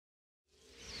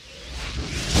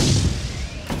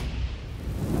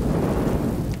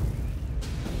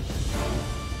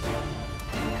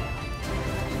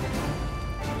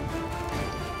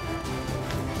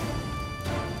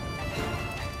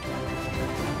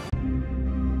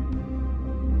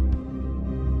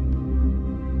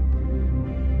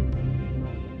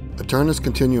Aeternus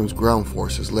Continuum's ground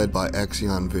force is led by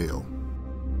Axion Vale.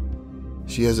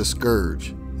 She has a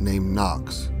scourge named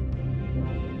Nox,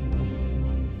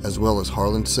 as well as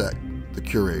Harlan Sek, the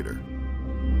curator.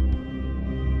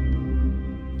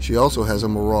 She also has a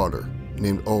marauder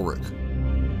named Ulrich,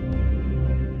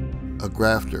 a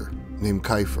grafter named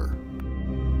Kiefer,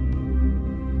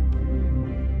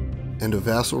 and a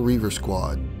vassal reaver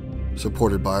squad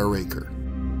supported by a raker.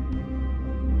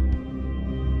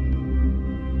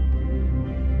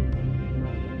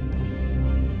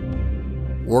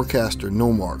 Warcaster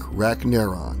Nomarch Rack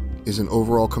Neron is an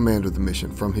overall commander of the mission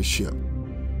from his ship.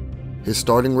 His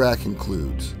starting rack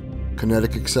includes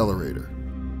Kinetic Accelerator,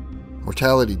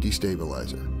 Mortality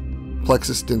Destabilizer,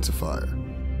 Plexus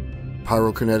Densifier,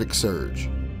 Pyrokinetic Surge,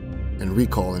 and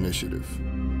Recall Initiative.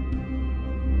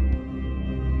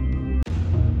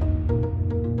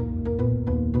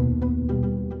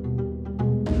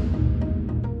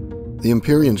 The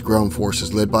Empyreans' ground force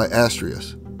is led by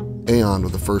Astrius, Aeon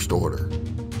of the First Order.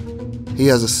 He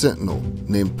has a sentinel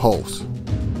named Pulse,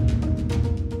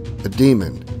 a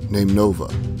demon named Nova.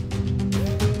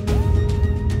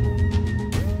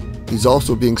 He's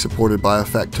also being supported by a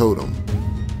factotum,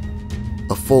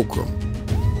 a fulcrum,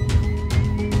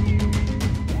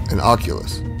 an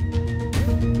oculus,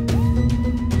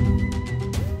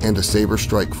 and a saber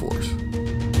strike force.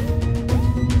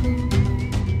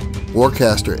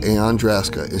 Warcaster Aeon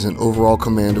Draska is in overall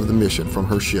command of the mission from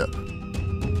her ship.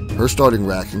 Her starting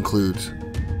rack includes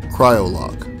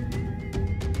Cryolock,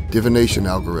 Divination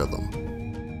Algorithm,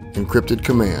 Encrypted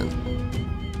Command,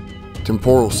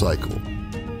 Temporal Cycle,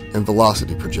 and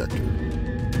Velocity Projector.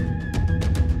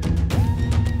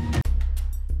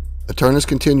 Aeternus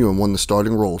Continuum won the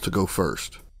starting role to go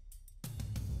first.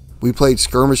 We played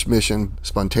Skirmish Mission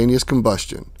Spontaneous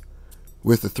Combustion.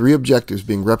 With the three objectives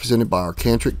being represented by our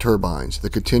cantric turbines,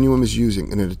 the Continuum is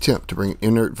using in an attempt to bring an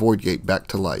inert void gate back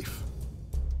to life.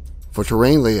 For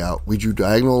terrain layout, we drew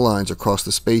diagonal lines across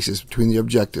the spaces between the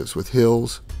objectives with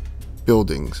hills,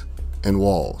 buildings, and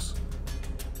walls.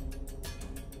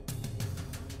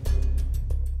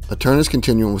 Aeternus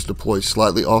Continuum was deployed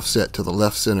slightly offset to the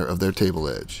left center of their table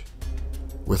edge,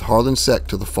 with Harlan Sek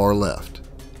to the far left,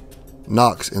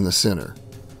 Nox in the center,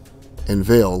 and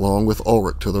Vale along with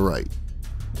Ulrich to the right.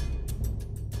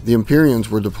 The Empyreans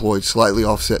were deployed slightly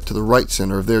offset to the right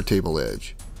center of their table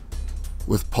edge,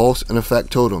 with Pulse and a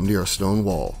factotum near a stone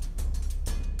wall.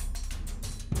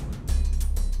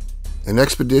 An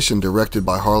expedition directed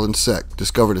by Harlan Sek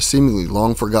discovered a seemingly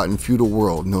long-forgotten feudal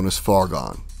world known as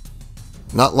Fargon.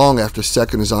 Not long after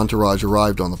Sek and his entourage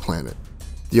arrived on the planet,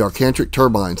 the arcantric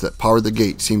turbines that powered the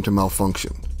gate seemed to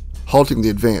malfunction, halting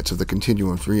the advance of the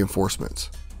Continuum's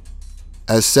reinforcements.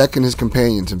 As Sek and his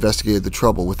companions investigated the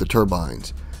trouble with the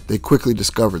turbines, they quickly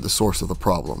discovered the source of the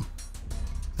problem: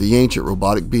 the ancient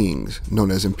robotic beings known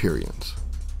as Empyreans.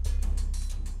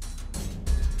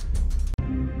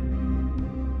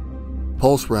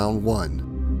 Pulse Round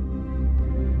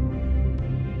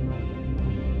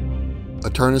 1.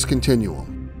 Aeternus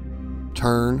Continuum.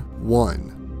 Turn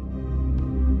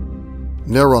 1.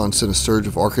 Neron sent a surge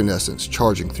of arcanescence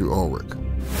charging through Ulrich,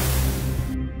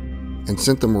 and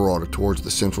sent the marauder towards the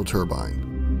central turbine.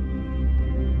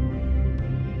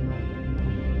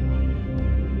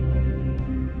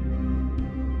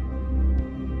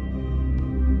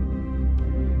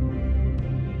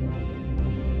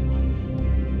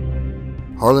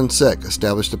 Harlan Sek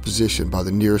established a position by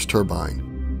the nearest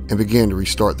turbine and began to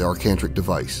restart the arcantric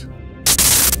device.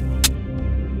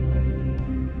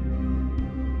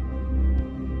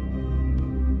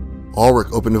 Ulrich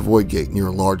opened a void gate near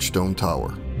a large stone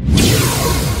tower.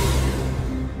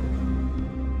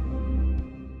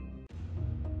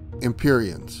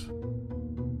 Empyreans.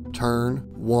 Turn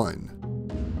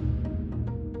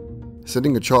 1.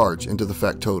 Sending a charge into the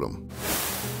factotum,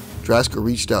 Draska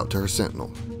reached out to her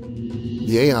sentinel.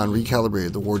 The Aeon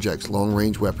recalibrated the Warjack's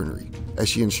long-range weaponry as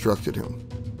she instructed him.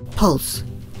 Pulse,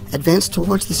 advance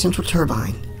towards the central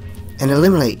turbine and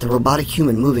eliminate the robotic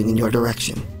human moving in your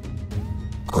direction.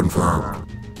 Confirmed,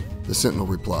 the sentinel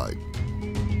replied.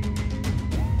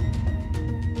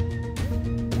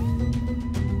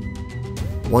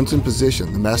 Once in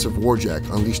position, the massive Warjack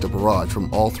unleashed a barrage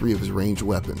from all three of his ranged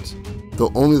weapons,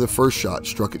 though only the first shot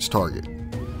struck its target.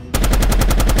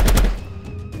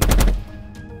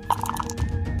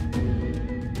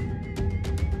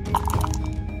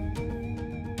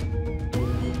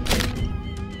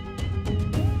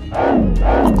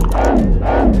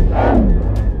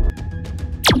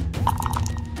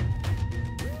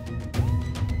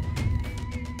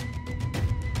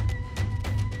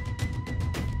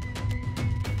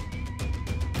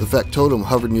 The factotum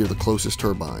hovered near the closest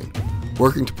turbine,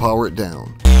 working to power it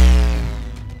down,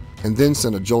 and then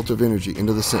sent a jolt of energy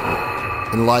into the Sentinel,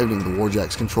 enlivening the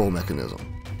Warjack's control mechanism.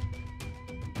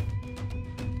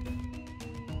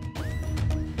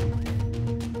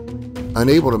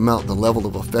 Unable to mount the level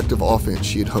of effective offense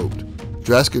she had hoped,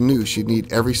 Draska knew she'd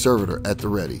need every servitor at the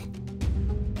ready.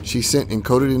 She sent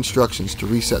encoded instructions to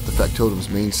reset the factotum's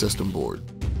main system board.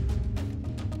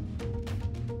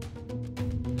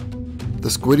 The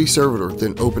squiddy servitor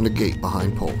then opened a gate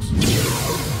behind Pulse.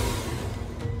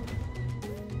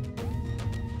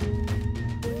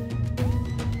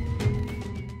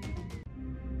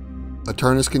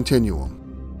 Aeternus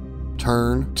Continuum.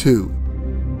 Turn 2.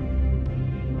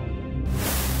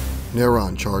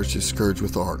 Neron charged his Scourge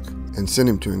with Arc and sent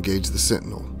him to engage the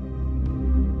Sentinel.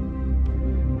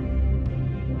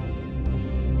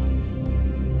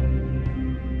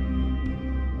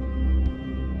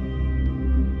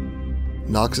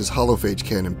 Nox's holophage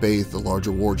cannon bathed the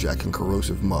larger Warjack in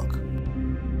corrosive muck.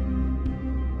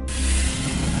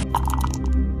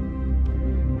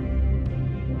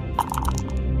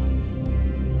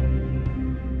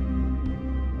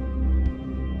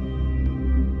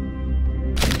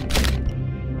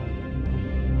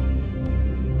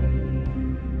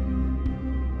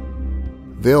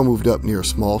 Vale moved up near a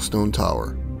small stone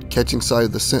tower, catching sight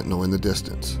of the Sentinel in the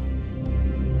distance.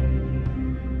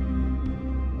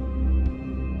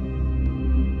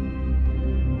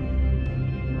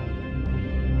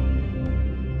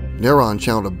 Neron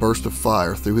channeled a burst of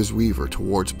fire through his Weaver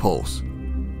towards Pulse,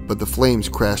 but the flames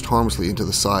crashed harmlessly into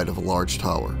the side of a large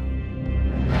tower.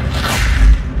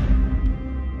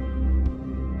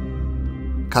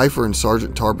 Kiefer and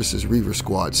Sergeant Tarbus's Reaver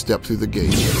squad stepped through the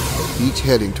gate, each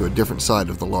heading to a different side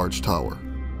of the large tower.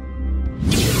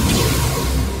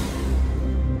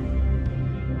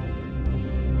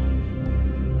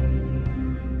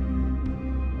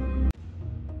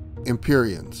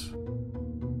 Empyreans.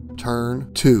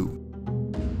 Turn 2.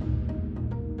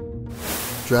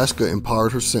 Draska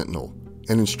empowered her Sentinel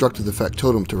and instructed the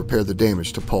factotum to repair the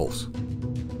damage to Pulse.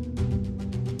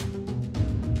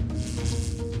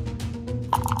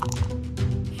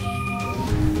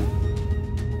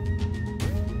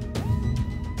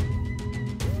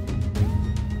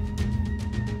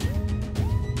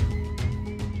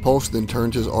 Pulse then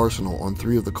turned his arsenal on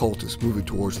 3 of the cultists moving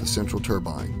towards the central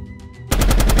turbine.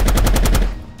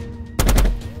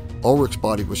 Ulrich's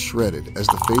body was shredded as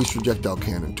the phased projectile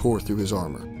cannon tore through his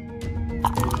armor.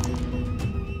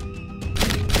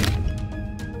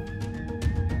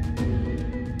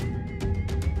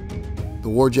 The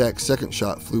Warjack's second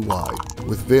shot flew wide,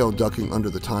 with Vale ducking under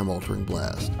the time-altering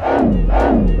blast.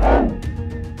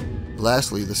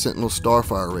 Lastly, the Sentinel's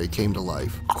Starfire Ray came to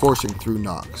life, coursing through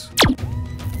Nox.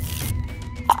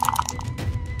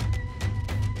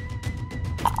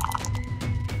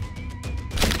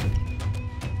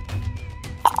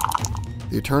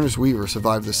 The Aeternus Weaver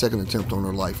survived the second attempt on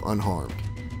her life unharmed.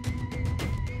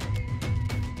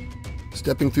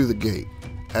 Stepping through the gate,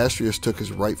 Astrius took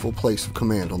his rightful place of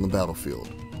command on the battlefield,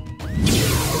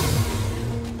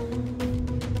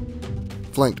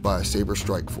 flanked by a Saber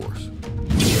strike force.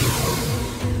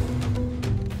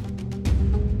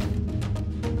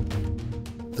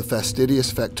 The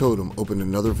fastidious factotum opened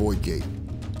another void gate,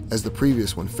 as the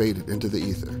previous one faded into the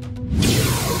ether.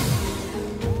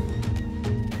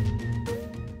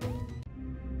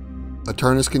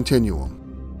 Aeternus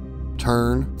Continuum.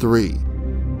 Turn 3.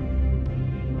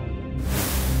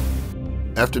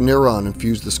 After Neron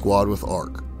infused the squad with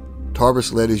Arc,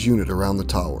 Tarbus led his unit around the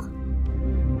tower.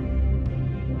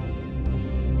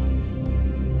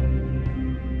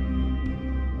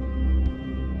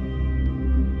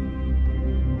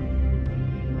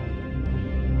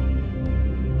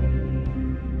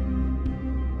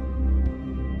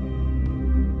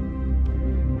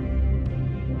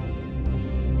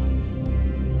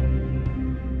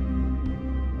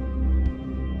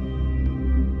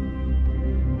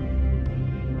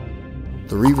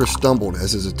 The Reaver stumbled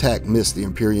as his attack missed the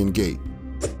Empyrean gate,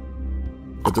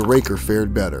 but the Raker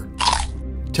fared better,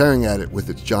 tearing at it with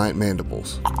its giant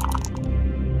mandibles.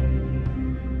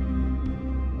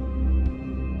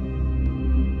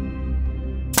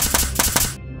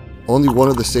 Only one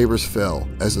of the Sabers fell,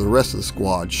 as the rest of the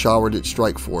squad showered its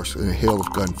strike force in a hail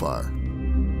of gunfire.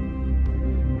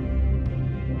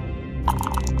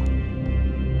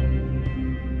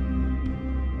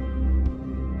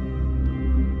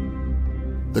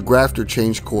 The Grafter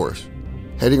changed course,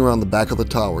 heading around the back of the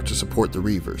tower to support the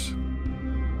Reavers.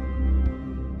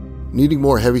 Needing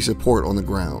more heavy support on the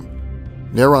ground,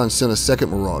 Neron sent a second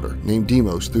Marauder named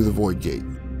Demos through the Void Gate.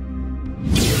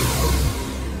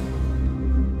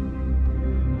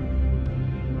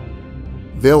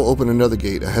 Vale opened another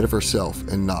gate ahead of herself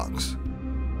and Nox.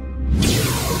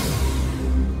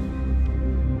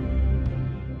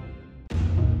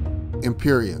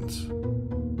 Empyreans.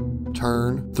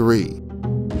 Turn 3.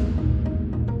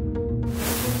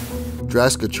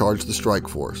 Draska charged the strike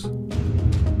force,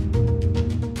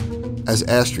 as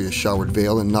Astrius showered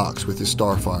Vale and Nox with his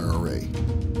Starfire array.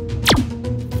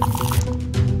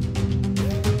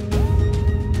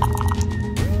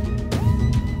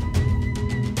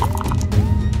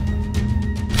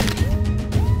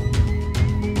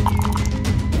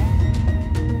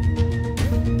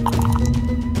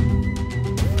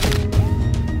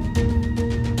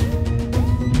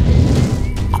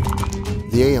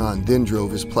 The Aeon then drove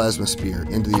his plasma spear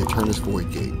into the Aeternus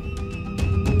Void Gate.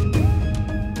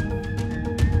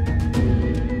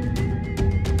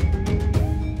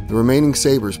 The remaining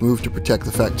Sabers moved to protect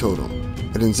the factotum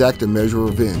and exact a measure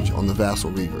of revenge on the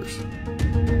vassal Reavers.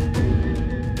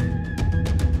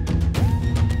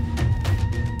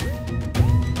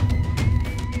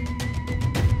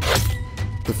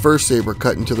 The first Saber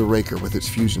cut into the Raker with its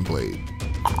fusion blade.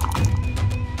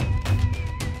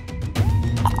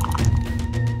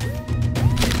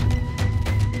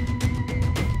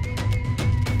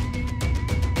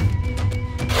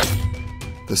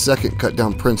 The second cut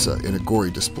down Prinsa in a gory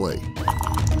display.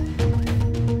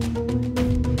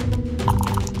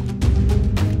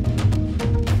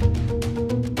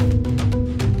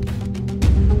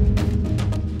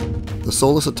 The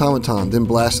Soulless Automaton then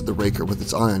blasted the Raker with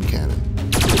its ion cannon,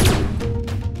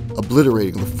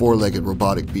 obliterating the four-legged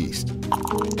robotic beast.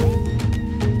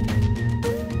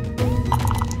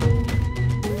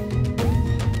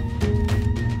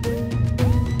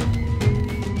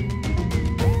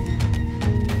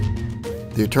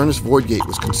 The Aeternus Void Gate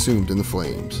was consumed in the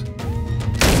flames.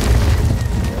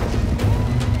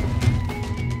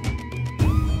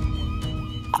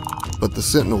 But the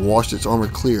Sentinel washed its armor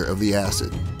clear of the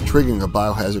acid, triggering a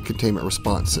biohazard containment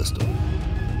response system.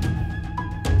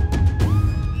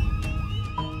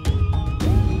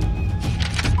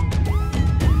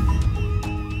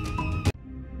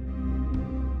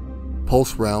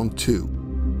 Pulse Round 2.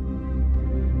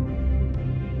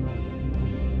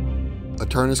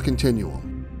 Aeternus Continuum.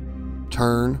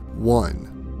 Turn 1.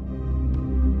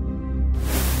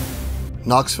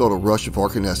 Nox felt a rush of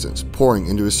arcanescence pouring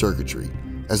into his circuitry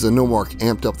as the Nomarch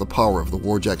amped up the power of the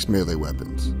Warjack's melee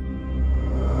weapons.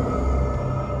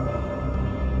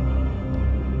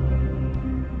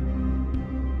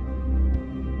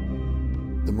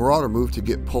 The Marauder moved to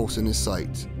get Pulse in his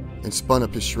sights and spun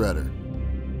up his shredder,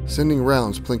 sending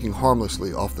rounds plinking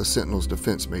harmlessly off the Sentinel's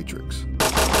defense matrix.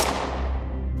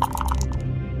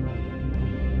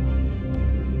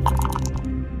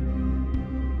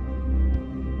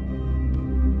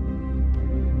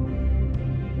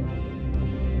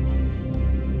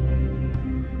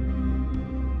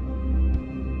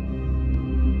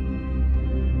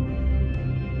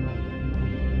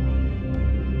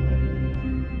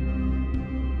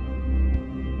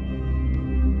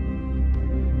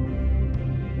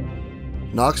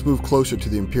 Nox moved closer to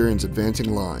the Empyreans'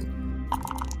 advancing line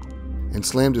and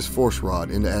slammed his force rod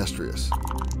into Astrius,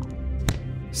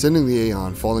 sending the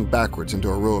Aeon falling backwards into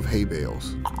a row of hay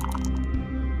bales.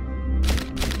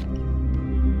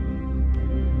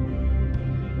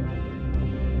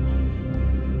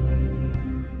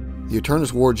 The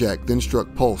Aeternus Warjack then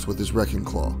struck Pulse with his Wrecking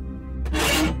Claw.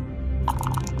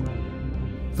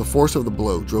 The force of the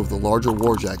blow drove the larger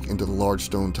Warjack into the large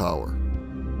stone tower.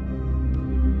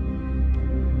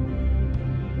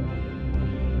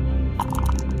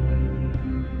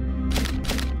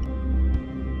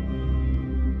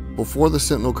 Before the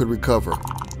Sentinel could recover,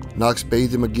 Nox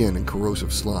bathed him again in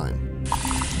corrosive slime.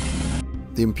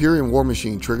 The Empyrean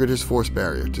Warmachine triggered his force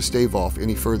barrier to stave off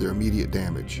any further immediate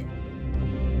damage.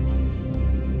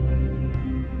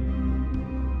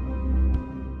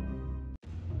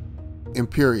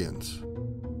 Empyreans.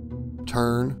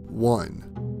 Turn 1.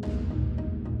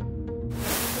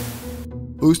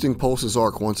 Boosting Pulse's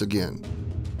arc once again,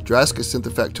 Draska sent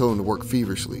the factotum to work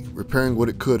feverishly, repairing what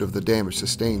it could of the damage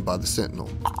sustained by the Sentinel.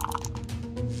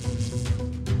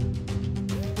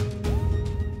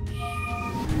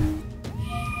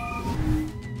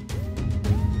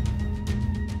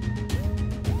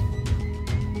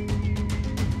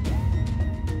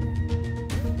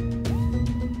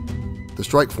 The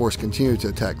strike force continued to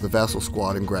attack the vassal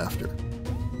squad and Grafter,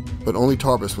 but only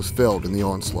Tarbus was felled in the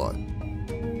onslaught.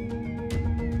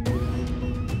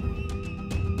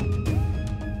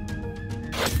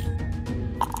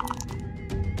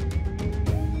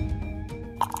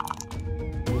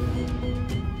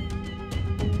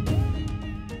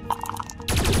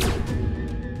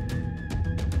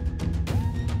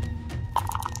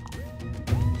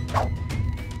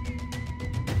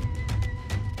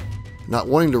 Not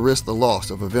wanting to risk the loss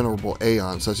of a venerable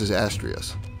Aeon such as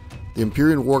Astrius, the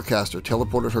Empyrean Warcaster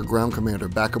teleported her ground commander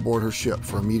back aboard her ship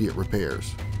for immediate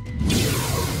repairs.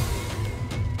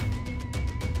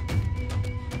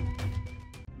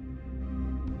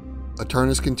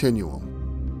 Aeternus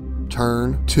Continuum.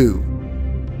 Turn 2.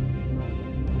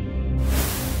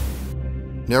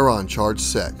 Neron charged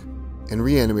Sek and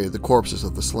reanimated the corpses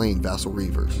of the slain vassal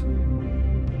reavers.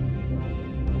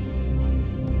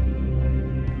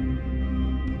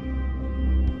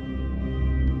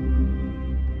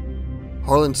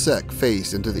 Harlan Sek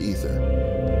phased into the ether.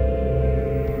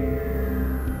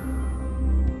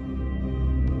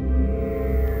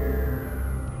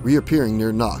 Reappearing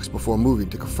near Nox before moving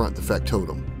to confront the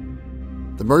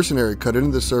factotum. The mercenary cut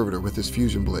into the servitor with his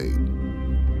fusion blade.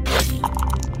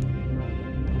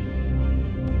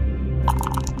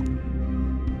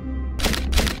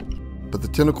 But the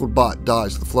tentacled bot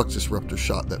dodged the flux disruptor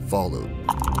shot that followed.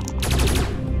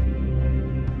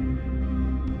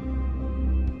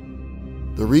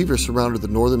 The Reavers surrounded the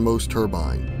northernmost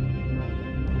turbine.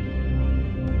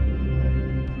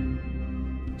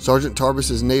 Sergeant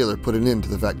Tarbus's nailer put an end to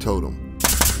the factotum.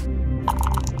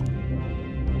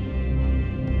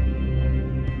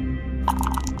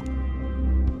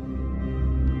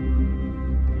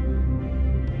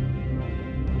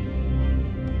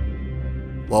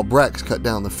 While Brax cut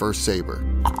down the first saber.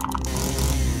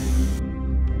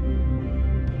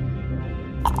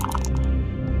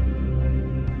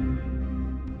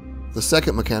 The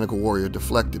second mechanical warrior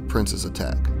deflected Prince's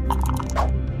attack.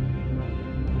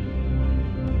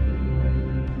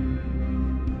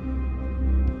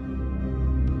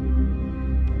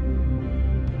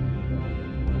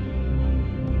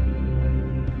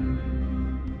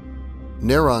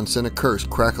 Neron sent a curse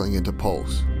crackling into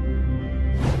Pulse.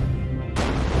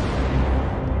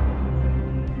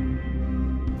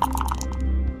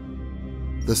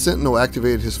 The Sentinel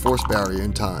activated his force barrier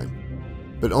in time,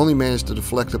 but only managed to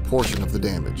deflect a portion of the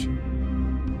damage.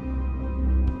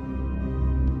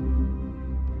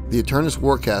 The Aeternus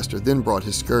Warcaster then brought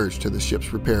his Scourge to the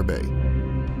ship's repair bay.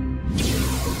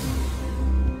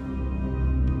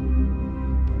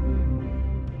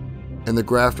 And the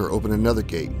Grafter opened another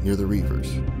gate near the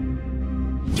Reavers.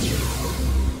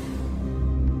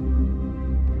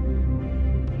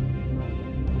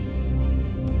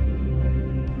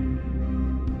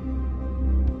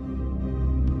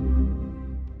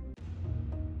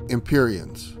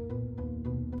 Empyreans.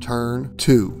 Turn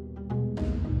 2.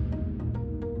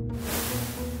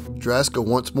 Draska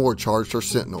once more charged her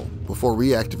Sentinel before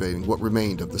reactivating what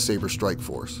remained of the Saber Strike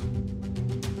Force.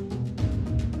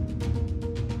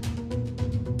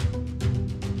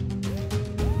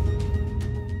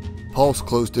 Pulse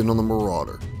closed in on the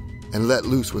Marauder and let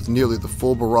loose with nearly the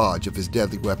full barrage of his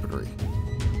deadly weaponry.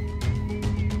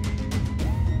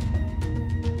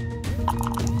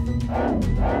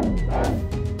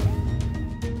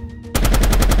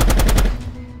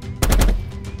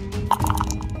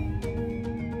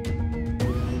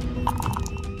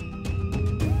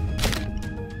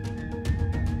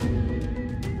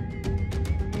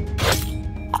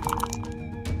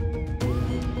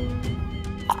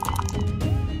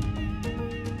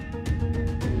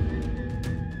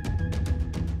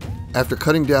 After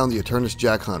cutting down the Aeternus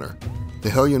Jack Hunter, the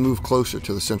Hellion moved closer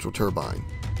to the central turbine.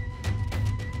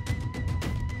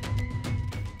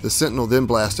 The Sentinel then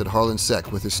blasted Harlan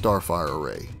Sek with his Starfire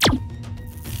array.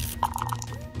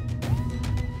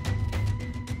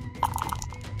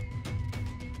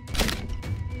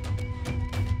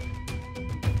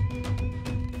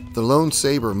 The lone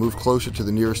Saber moved closer to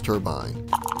the nearest turbine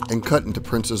and cut into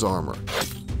Prince's armor,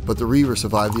 but the Reaver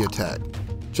survived the attack,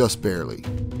 just barely.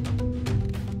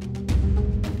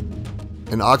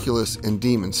 And Oculus and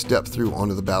Demon stepped through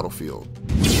onto the battlefield.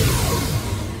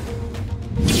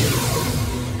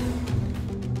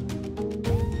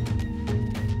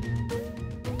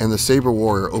 And the Saber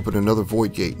Warrior opened another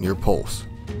Void Gate near Pulse.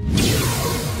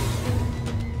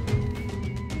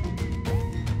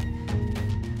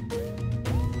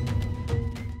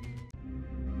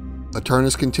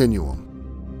 Aeternus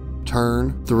Continuum.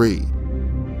 Turn 3.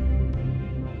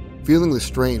 Feeling the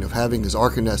strain of having his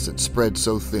Arcanescence spread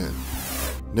so thin,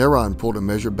 Neron pulled a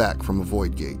measure back from a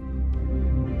Void Gate.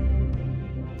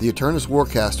 The Aeternus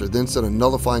Warcaster then sent a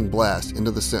nullifying blast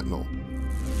into the Sentinel.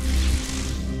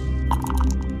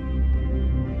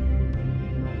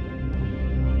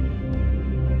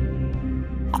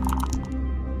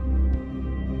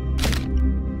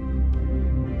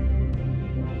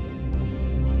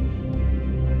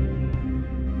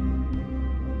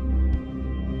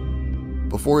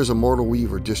 Before his Immortal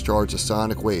Weaver discharged a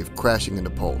sonic wave crashing into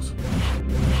Pulse.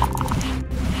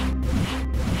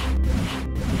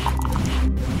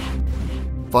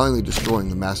 finally destroying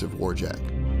the massive warjack.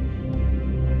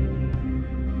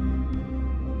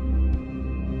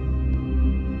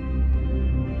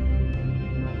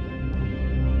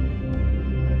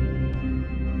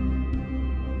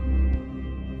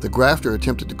 The grafter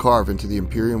attempted to carve into the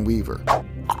Empyrean Weaver,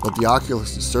 but the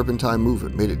Oculus's serpentine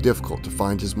movement made it difficult to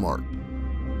find his mark.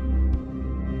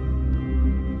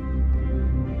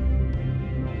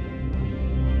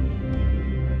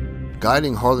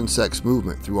 Guiding Harlan Sek's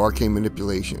movement through arcane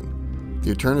manipulation,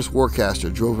 the Aeternus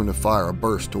Warcaster drove him to fire a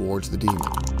burst towards the demon.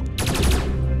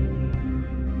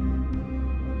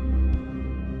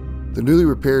 The newly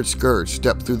repaired Scourge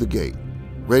stepped through the gate,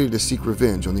 ready to seek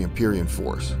revenge on the Empyrean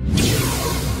force.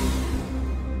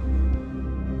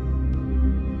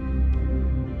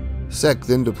 Sek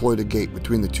then deployed a gate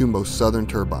between the two most southern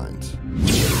turbines.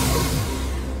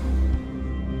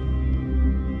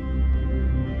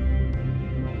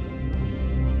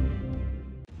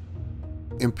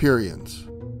 Empyreans.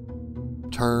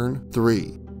 Turn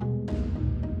 3.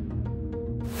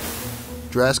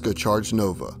 Draska charged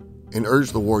Nova and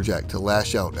urged the warjack to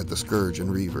lash out at the Scourge and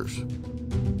Reavers.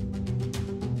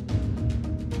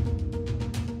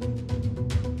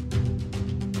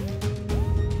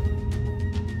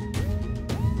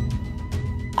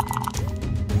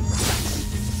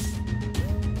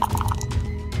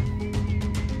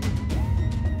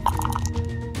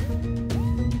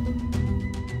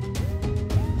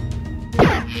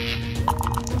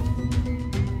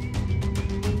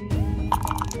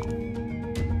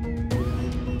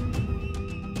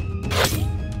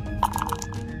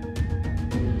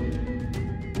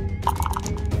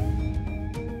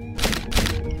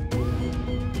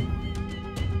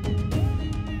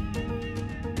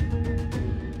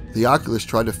 The Oculus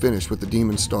tried to finish what the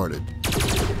demon started.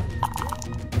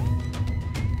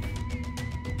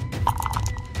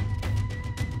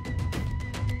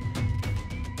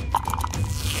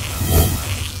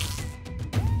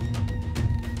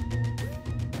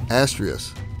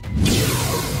 Astrius.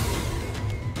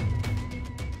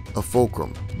 A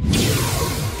fulcrum.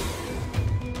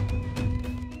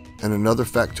 And another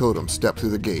factotum stepped through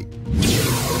the gate,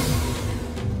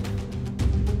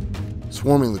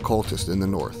 swarming the cultists in the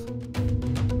north.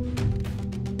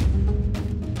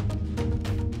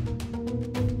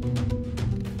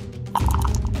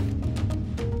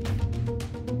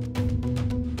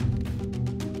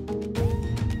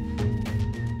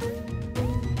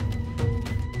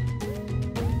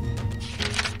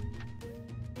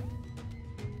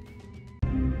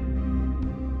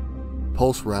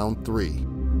 Pulse round 3.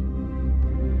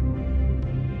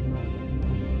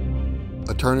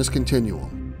 Aeternus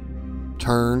Continuum.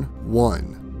 Turn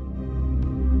 1.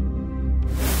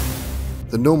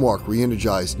 The Nomarch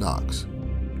re-energized Nox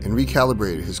and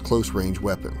recalibrated his close-range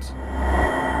weapons.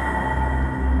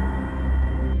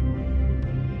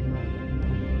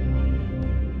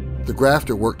 The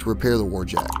Grafter worked to repair the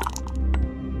warjack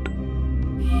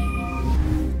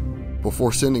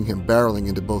before sending him barreling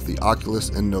into both the Oculus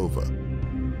and Nova.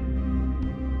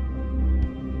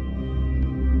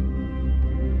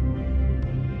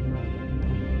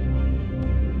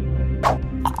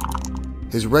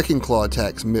 His Wrecking Claw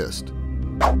attacks missed,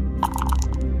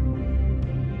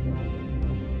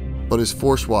 but his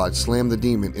Force Rod slammed the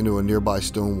demon into a nearby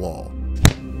stone wall.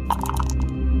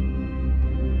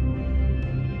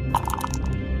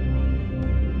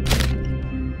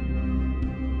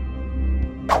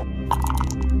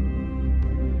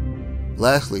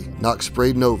 Lastly, Nox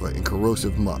sprayed Nova in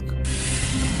corrosive muck.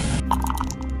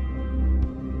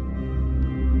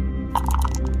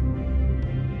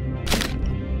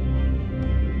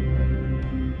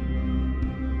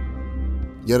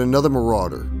 Yet another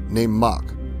marauder, named Mach,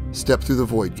 stepped through the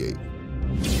Void Gate.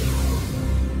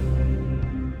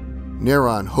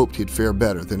 Neron hoped he'd fare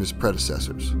better than his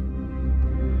predecessors.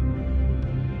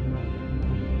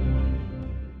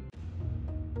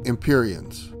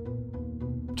 Empyreans.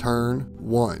 Turn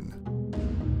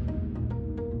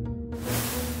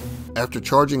 1. After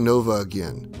charging Nova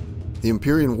again, the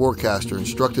Empyrean Warcaster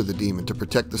instructed the demon to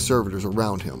protect the servitors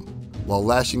around him, while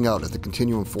lashing out at the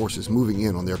Continuum forces moving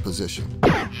in on their position.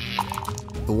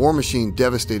 The Warmachine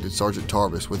devastated Sergeant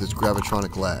Tarbus with its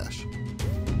gravitronic lash.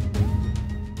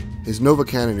 His Nova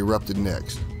Cannon erupted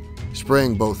next,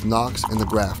 spraying both Nox and the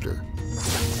Grafter.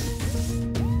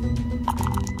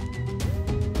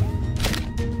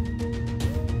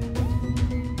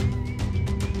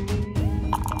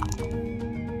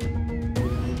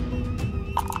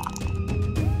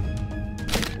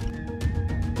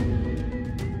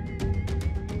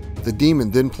 The demon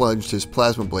then plunged his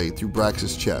plasma blade through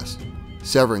Brax's chest,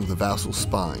 severing the vassal's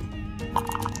spine.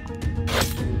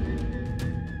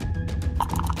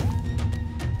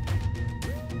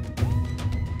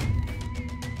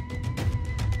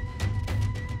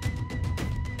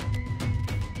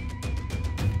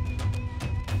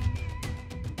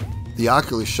 The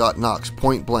Oculus shot Nox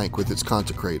point blank with its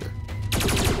consecrator.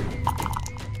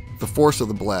 The force of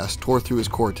the blast tore through his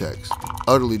cortex,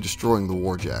 utterly destroying the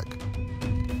Warjack.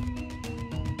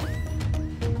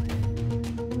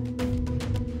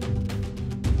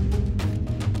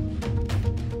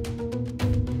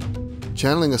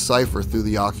 Channeling a cipher through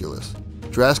the Oculus,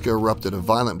 Draska erupted a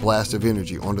violent blast of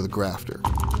energy onto the grafter.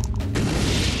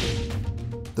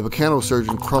 The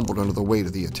mechanosurgeon crumbled under the weight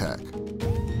of the attack.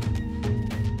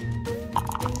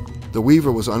 The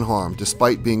Weaver was unharmed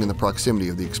despite being in the proximity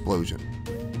of the explosion.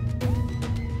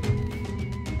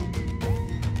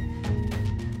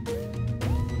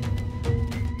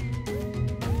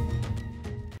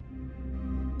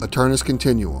 Aeternus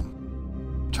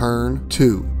Continuum. Turn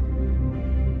 2.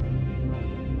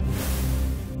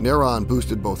 Neron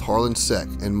boosted both Harlan Sek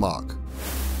and Mach,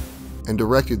 and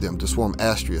directed them to swarm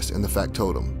Astrius and the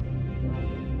factotum.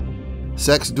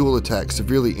 Sek's dual attack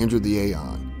severely injured the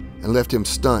Aeon, and left him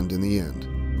stunned in the end.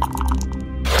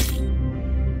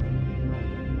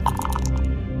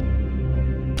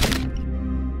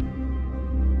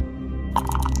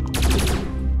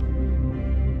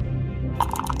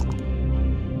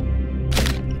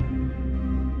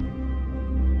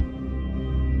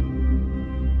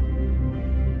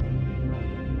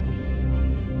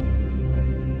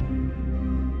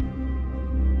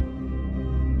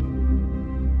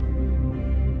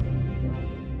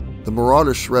 The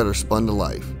Marauder Shredder spun to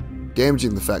life,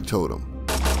 damaging the factotum.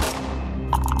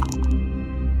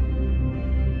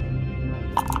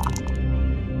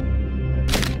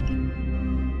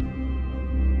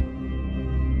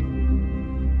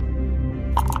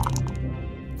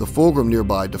 The Fulgrim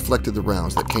nearby deflected the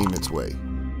rounds that came its way.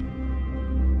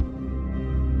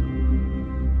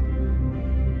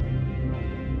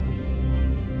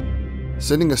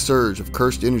 Sending a surge of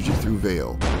cursed energy through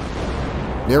Vale,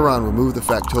 Neron removed the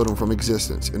factotum from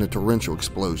existence in a torrential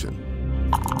explosion.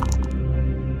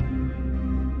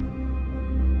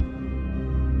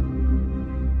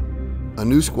 A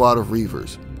new squad of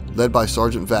Reavers, led by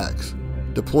Sergeant Vax,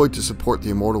 deployed to support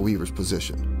the Immortal Weaver's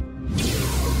position.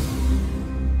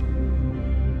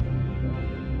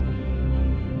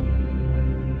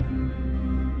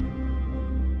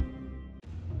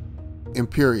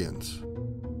 Empyreans.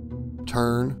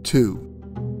 Turn 2.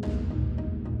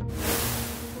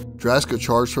 Draska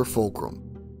charged her Fulcrum,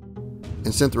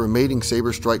 and sent the remaining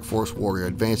Saber Strike Force warrior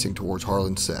advancing towards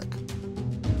Harlan Sek.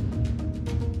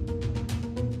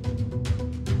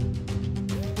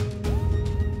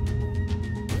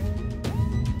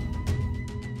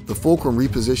 The Fulcrum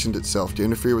repositioned itself to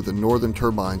interfere with the Northern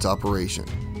Turbine's operation,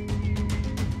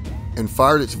 and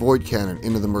fired its Void Cannon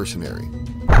into the mercenary.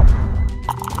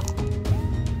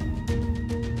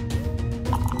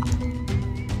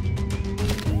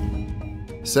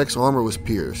 Sek's armor was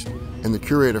pierced, and the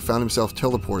Curator found himself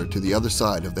teleported to the other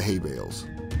side of the hay bales.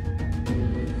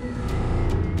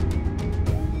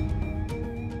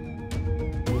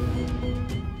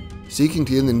 Seeking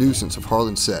to end the nuisance of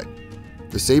Harlan Sek,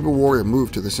 the Saber Warrior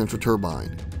moved to the Central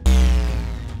Turbine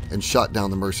and shot down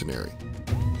the mercenary.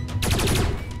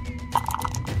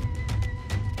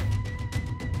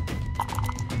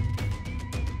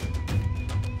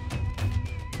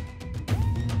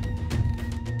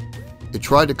 It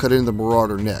tried to cut into the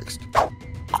Marauder next,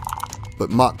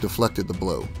 but Mach deflected the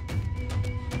blow.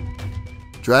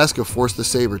 Draska forced the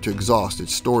Saber to exhaust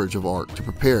its storage of arc to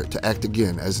prepare it to act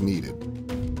again as needed.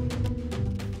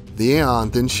 The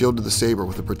Aeon then shielded the Saber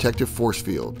with a protective force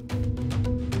field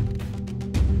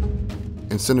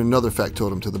and sent another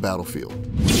factotum to the battlefield.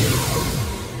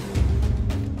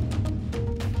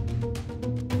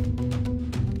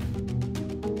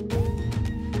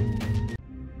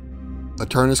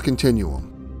 Aeternus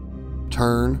Continuum.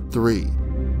 Turn 3.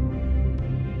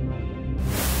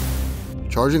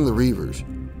 Charging the Reavers,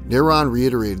 Neron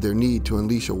reiterated their need to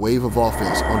unleash a wave of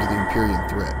offense onto the Empyrean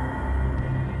threat.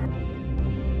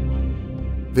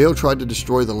 Vale tried to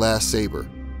destroy the last Saber,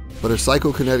 but her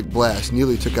psychokinetic blast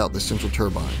nearly took out the Central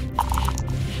Turbine.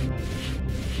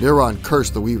 Neron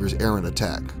cursed the Weaver's errant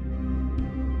attack.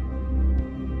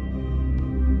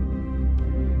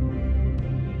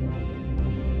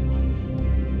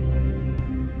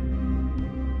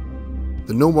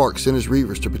 The Nomarch sent his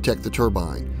Reavers to protect the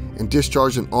turbine and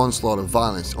discharged an onslaught of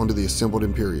violence onto the assembled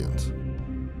Empyreans.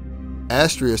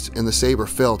 Astrius and the Saber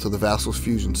fell to the Vassal's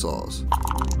fusion saws.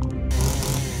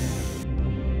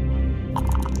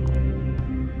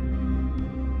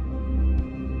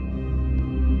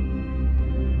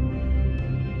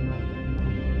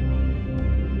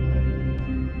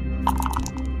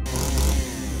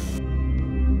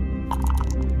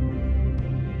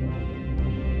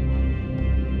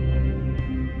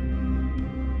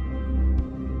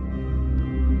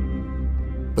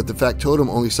 but the factotum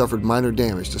only suffered minor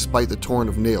damage despite the torrent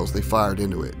of nails they fired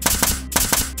into it.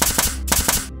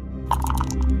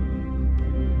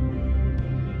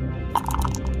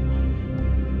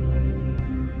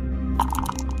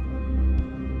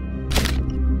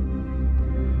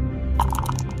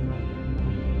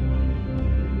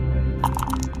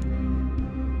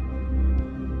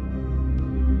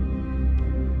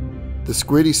 The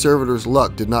Squiddy servitor's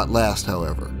luck did not last,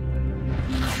 however.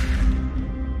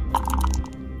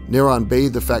 Neron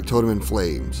bathed the factotum in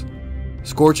flames,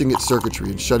 scorching its circuitry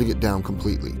and shutting it down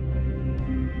completely.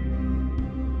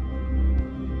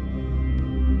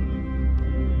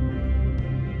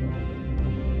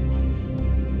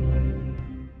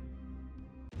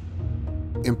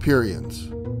 Empyreans.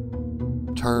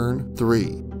 Turn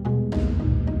 3.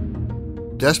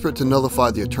 Desperate to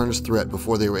nullify the Aeternus threat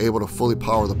before they were able to fully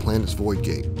power the planet's void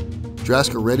gate,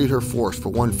 Draska readied her force for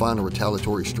one final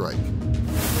retaliatory strike.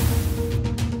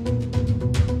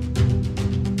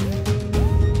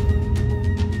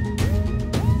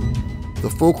 The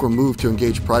Fulcrum moved to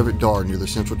engage Private Dar near the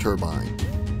central turbine,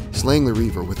 slaying the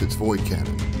Reaver with its void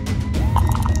cannon.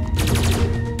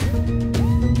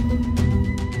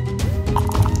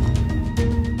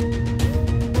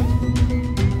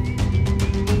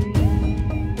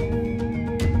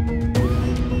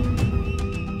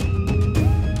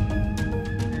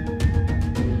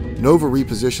 Nova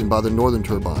repositioned by the northern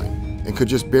turbine and could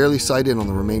just barely sight in on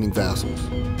the remaining vassals.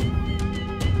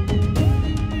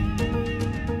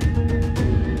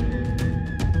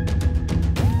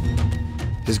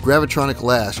 His gravitronic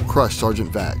lash crushed Sergeant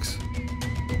Vax.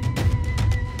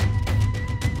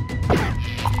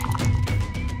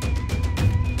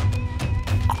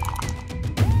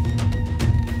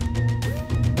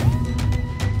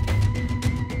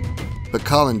 But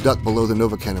Colin ducked below the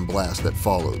Nova Cannon blast that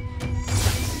followed.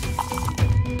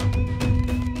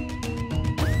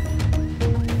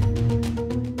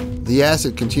 The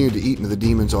acid continued to eat into the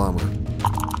demon's armor,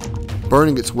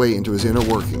 burning its way into his inner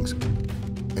workings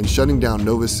and shutting down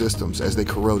Nova's systems as they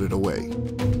corroded away.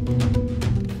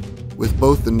 With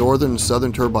both the northern and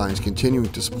southern turbines continuing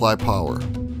to supply power,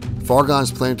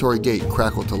 Fargon's planetary gate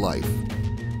crackled to life.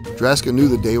 Draska knew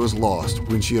the day was lost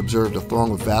when she observed a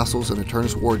throng of vassals and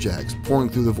Aeternus warjacks pouring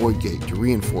through the void gate to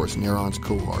reinforce Neron's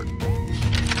cohort.